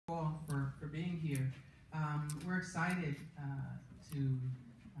We're excited to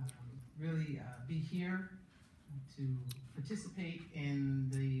really be here to participate in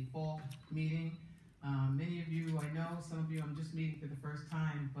the fall meeting. Many of you I know, some of you I'm just meeting for the first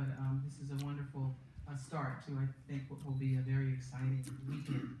time, but this is a wonderful start to, I think, what will be a very exciting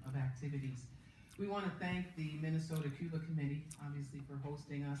weekend of activities. We want to thank the Minnesota-Cuba Committee, obviously, for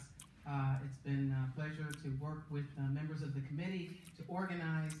hosting us. It's been a pleasure to work with members of the committee to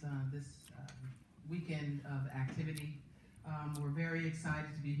organize this weekend of activity. We're very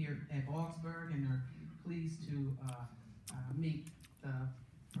excited to be here at Augsburg and are pleased to meet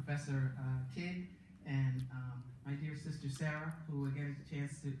Professor Kidd and my dear sister Sarah, who I got a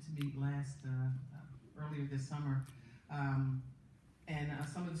chance to meet earlier this summer, and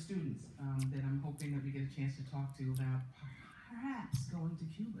some of the students that I'm hoping that we get a chance to talk to about perhaps going to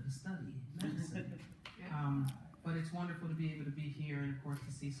Cuba to study medicine. But it's wonderful to be able to be here and, of course,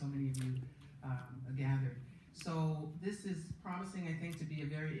 to see so many of you gathered. So this is promising, I think, to be a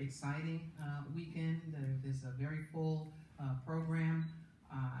very exciting weekend. There's a very full program,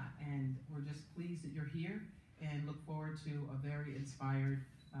 and we're just pleased that you're here and look forward to a very inspired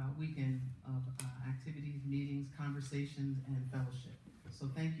weekend of activities, meetings, conversations, and fellowship. So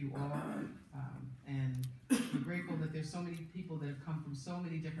thank you all, and we're grateful that there's so many people that have come from so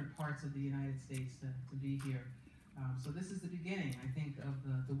many different parts of the United States to be here. So this is the beginning, I think, of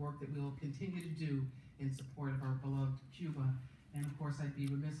the work that we'll continue to do in support of our beloved Cuba. And of course, I'd be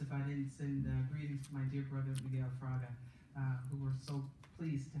remiss if I didn't send greetings to my dear brother, Gail, who we're so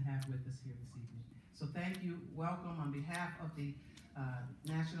pleased to have with us here this evening. So thank you. Welcome on behalf of the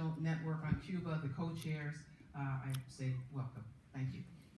National Network on Cuba, the co-chairs. I say welcome. Thank you.